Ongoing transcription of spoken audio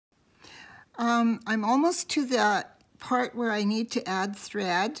I'm almost to the part where I need to add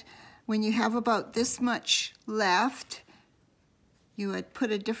thread. When you have about this much left, you would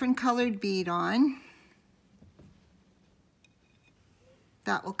put a different colored bead on.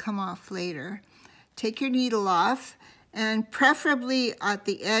 That will come off later. Take your needle off, and preferably at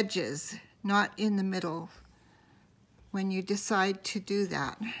the edges, not in the middle, when you decide to do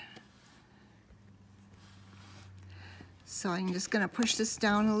that. So I'm just going to push this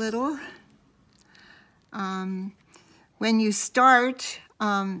down a little. When you start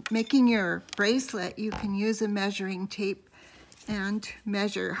making your bracelet, you can use a measuring tape and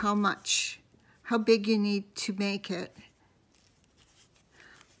measure how big you need to make it.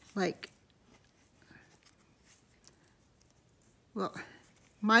 Like, well,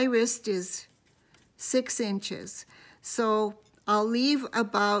 my wrist is 6 inches. So I'll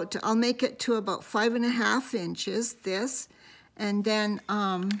make it to about 5.5 inches, this, and then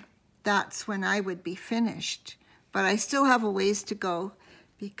that's when I would be finished. But I still have a ways to go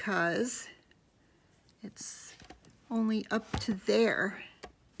because it's only up to there.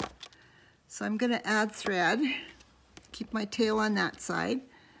 So I'm going to add thread, keep my tail on that side.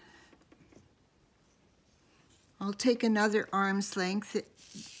 I'll take another arm's length.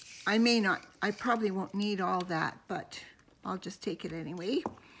 I probably won't need all that, but I'll just take it anyway.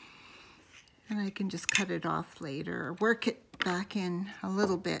 And I can just cut it off later or work it back in a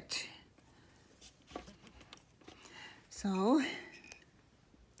little bit. So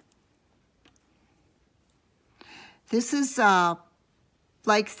this is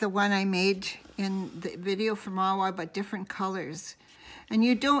like the one I made in the video from Awa, but different colors. And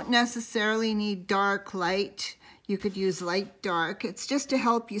you don't necessarily need dark, light. You could use light, dark. It's just to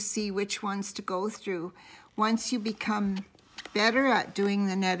help you see which ones to go through. Once you become better at doing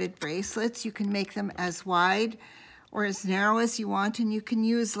the netted bracelets, you can make them as wide or as narrow as you want, and you can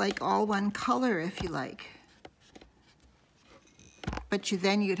use like all one color if you like. But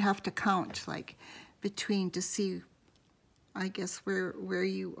then you'd have to count like between to see, I guess, where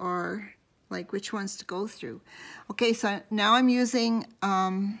you are, like which ones to go through. Okay, so now I'm using,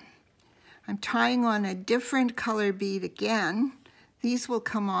 I'm tying on a different color bead again. These will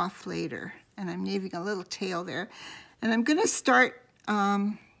come off later, and I'm leaving a little tail there. And I'm gonna start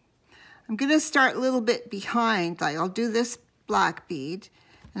a little bit behind. Like I'll do this black bead,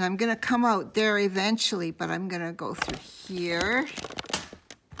 and I'm gonna come out there eventually, but I'm gonna go through here.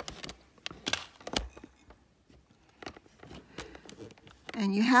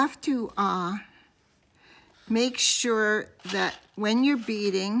 And you have to make sure that when you're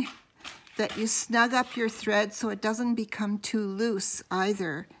beading, that you snug up your thread so it doesn't become too loose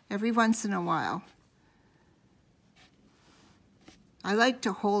either, every once in a while. I like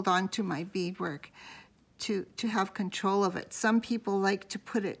to hold on to my beadwork to have control of it. Some people like to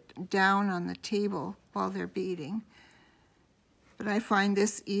put it down on the table while they're beading, but I find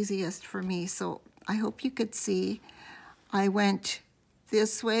this easiest for me. So I hope you could see I went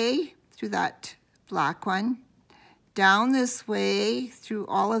this way through that black one, down this way through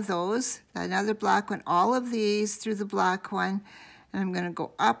all of those, another black one, all of these through the black one, and I'm going to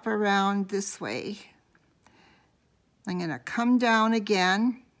go up around this way. I'm going to come down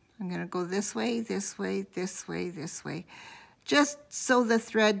again. I'm going to go this way, this way, this way, this way, just so the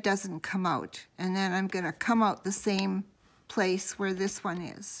thread doesn't come out. And then I'm going to come out the same place where this one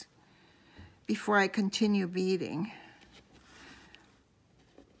is before I continue beading.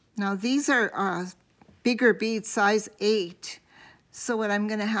 Now these are bigger beads, size 8. So what I'm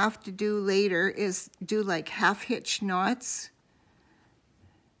going to have to do later is do like half hitch knots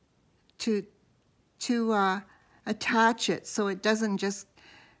to attach it so it doesn't just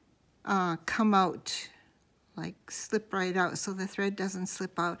come out, like slip right out, so the thread doesn't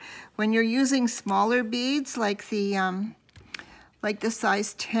slip out. When you're using smaller beads like the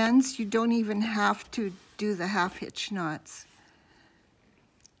size 10s, you don't even have to do the half hitch knots.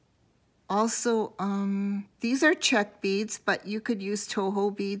 Also, these are check beads, but you could use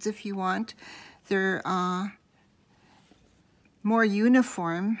Toho beads if you want. They're more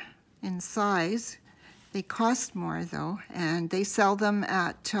uniform in size. They cost more though, and they sell them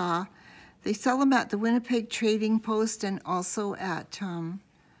at the Winnipeg Trading Post and also at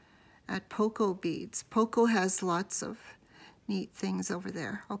Poco Beads. Poco has lots of neat things over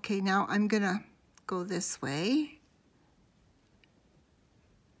there. Okay, now I'm gonna go this way.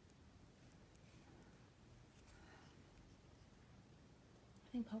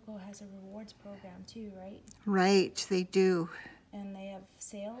 I think Poco has a rewards program too, right? Right, they do. And they have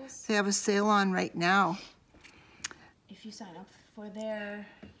sales? They have a sale on right now. If you sign up for their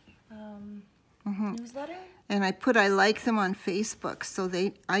newsletter? And I like them on Facebook, so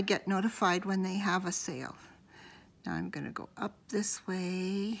I get notified when they have a sale. Now I'm going to go up this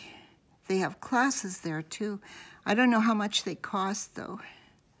way. They have classes there too. I don't know how much they cost though.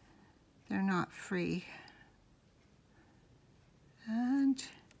 They're not free. And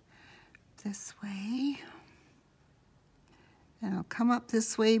this way. And I'll come up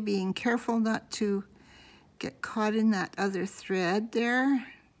this way, being careful not to get caught in that other thread there.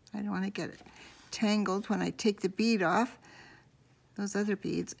 I don't want to get it tangled when I take the bead off, those other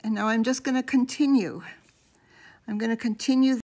beads. And now I'm just going to continue. I'm going to continue